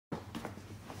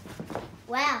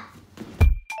Wow.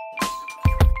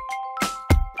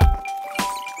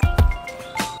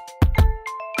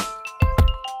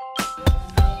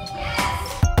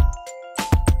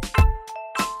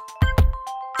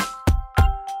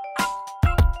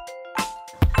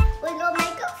 We're gonna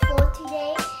make a fort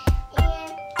today,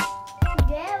 and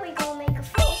today we're gonna make a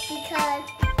fort because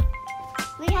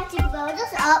we have to blow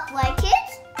this up, right,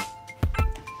 kids?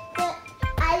 But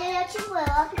I didn't let you blow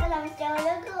up because I'm still a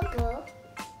little girl.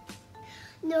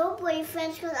 No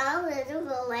boyfriends because I'm a little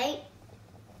girl, right?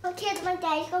 So kids, my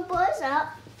daddy's gonna blow us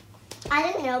up. I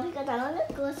didn't know because I'm a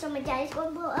little girl, so my daddy's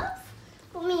gonna blow up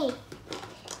for me.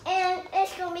 And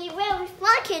it's gonna be really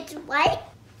fun, kids, right?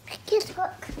 Kids,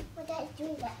 look, my dad's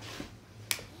doing that.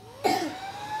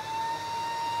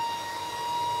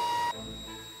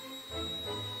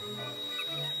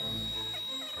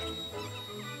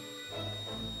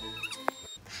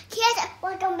 Kids,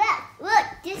 welcome back. Look,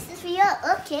 this is for you.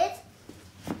 Look, kids.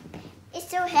 It's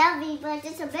so heavy, but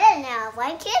it's a bed now,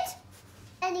 right, kids?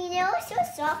 And you know, it's so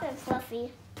soft and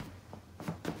fluffy.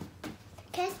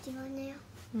 Can I steal it now?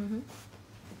 Mm-hmm.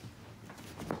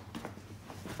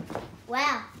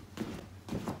 Wow.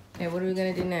 Okay, what are we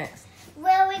gonna do next?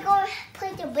 Well, we're going to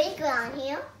put the blanket on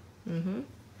here. Mm-hmm.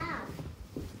 Ow.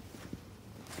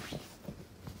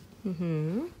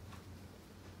 Mm-hmm.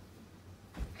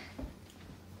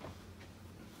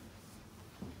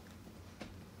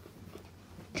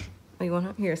 Oh, you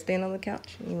wanna stand on the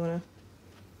couch? You wanna?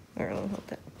 All right, let me hold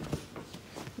that.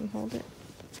 Let me hold it.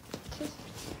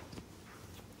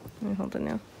 Let me hold it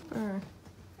now.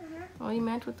 Oh, you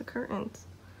match with the curtains.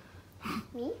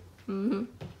 Me? Mm-hmm.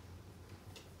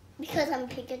 Because I'm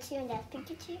Pikachu and that's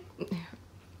Pikachu? Yeah.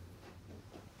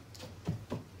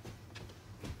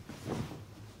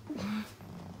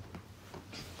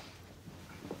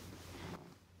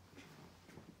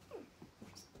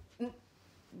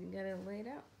 You gotta lay it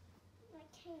out. I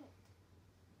can't.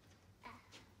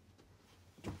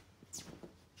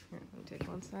 Here, let me take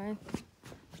one side.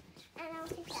 And I don't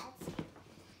think that's...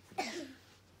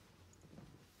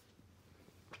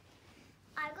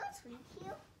 I'm going to sleep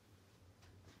here.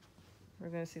 We're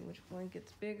gonna see which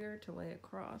blanket's bigger to lay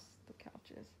across the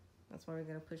couches. That's why we're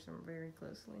gonna push them very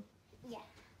closely. Yeah.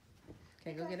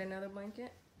 Okay, go get another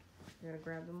blanket. You gotta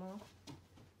grab them all.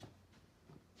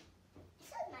 This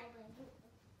is my blanket.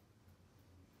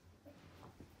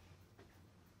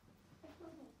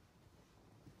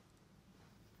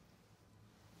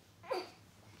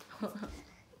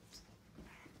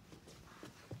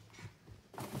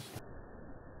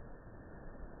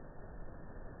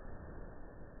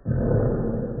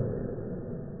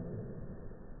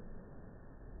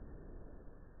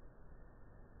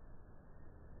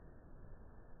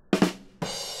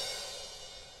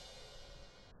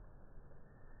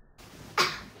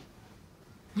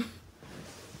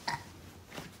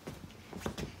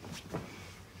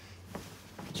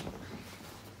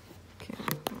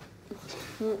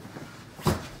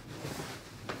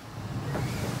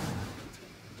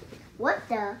 What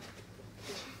the?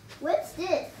 What's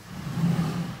this?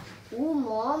 Ooh,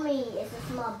 mommy, it's a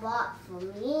small box for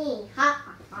me. Ha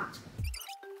ha ha.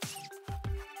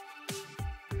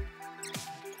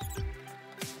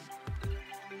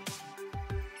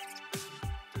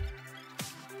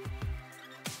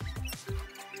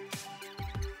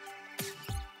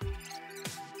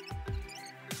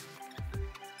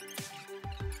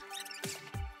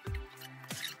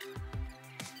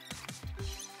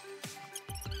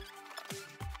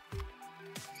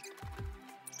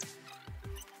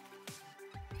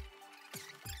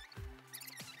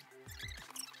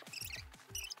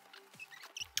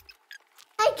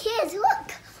 Hi kids,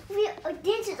 look!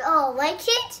 This is all, right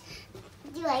kids?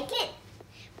 Do you like it?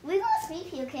 We're gonna sleep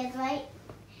here, kids, right?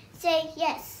 Say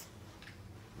yes.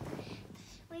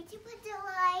 Where'd you put the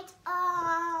light?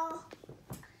 Oh,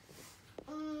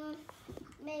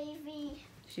 maybe.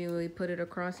 Should we put it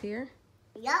across here?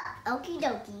 Yup, okie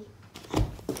dokie.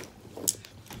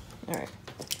 All right.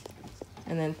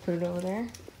 And then put it over there?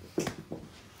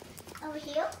 Over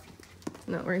here?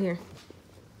 No, right here.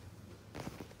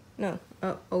 No,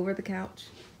 over the couch.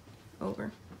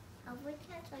 Over. Over the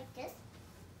couch like this?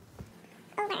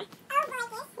 Over. Over like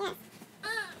this? Yes.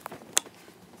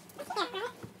 Yeah, right?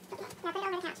 Okay, now put it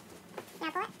over the couch. Now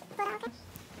put it on the couch.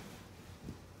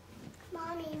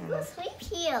 Mommy, we'll sleep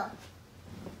here.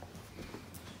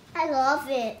 I love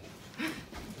it.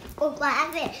 Oh,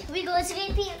 love it. We're gonna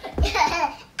sleep here.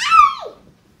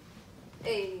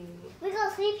 Hey. We're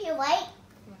gonna sleep here, right?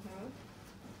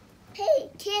 Hey,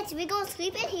 kids, we gonna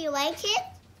sleep in here, right, kids?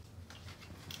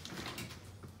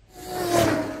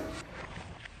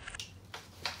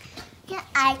 Can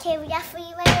I carry that for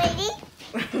you, my lady?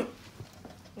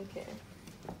 Okay.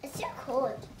 It's too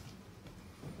cold.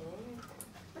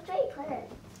 Which way you put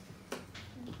it?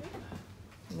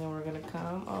 And then we're gonna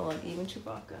come. Oh, like even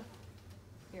Chewbacca.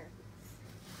 Here.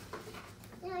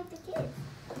 I like the kids.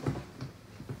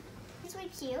 This way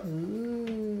cute.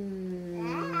 Ooh.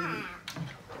 Ah.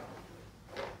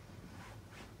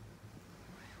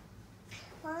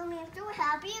 Mommy, I'm so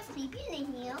happy and sleepy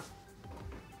in here.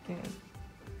 Okay.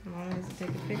 Mom needs to take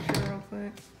a picture real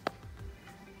quick.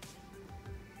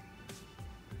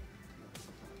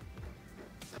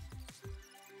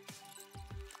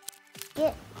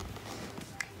 Yeah.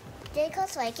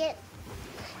 Jacobs like it.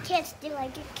 Kids, do you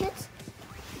like it, kids?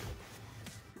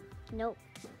 Nope.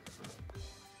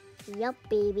 Yup,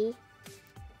 baby.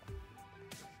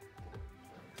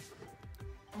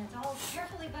 And it's all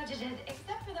carefully budgeted,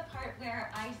 except for the part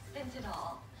where I spent it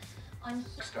all on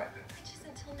Stipend. which is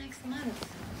until next month.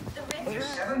 The Your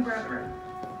rent. 7 brethren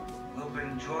will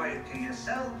bring joy to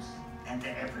yourselves and to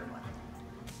everyone.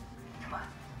 Come on.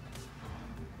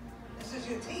 This is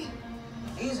your team.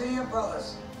 These are your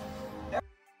brothers.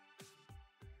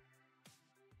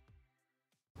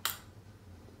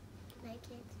 Like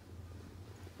it.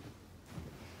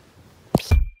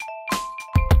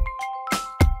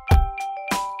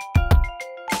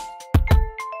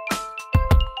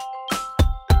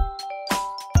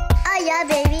 Oh yeah,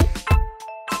 baby.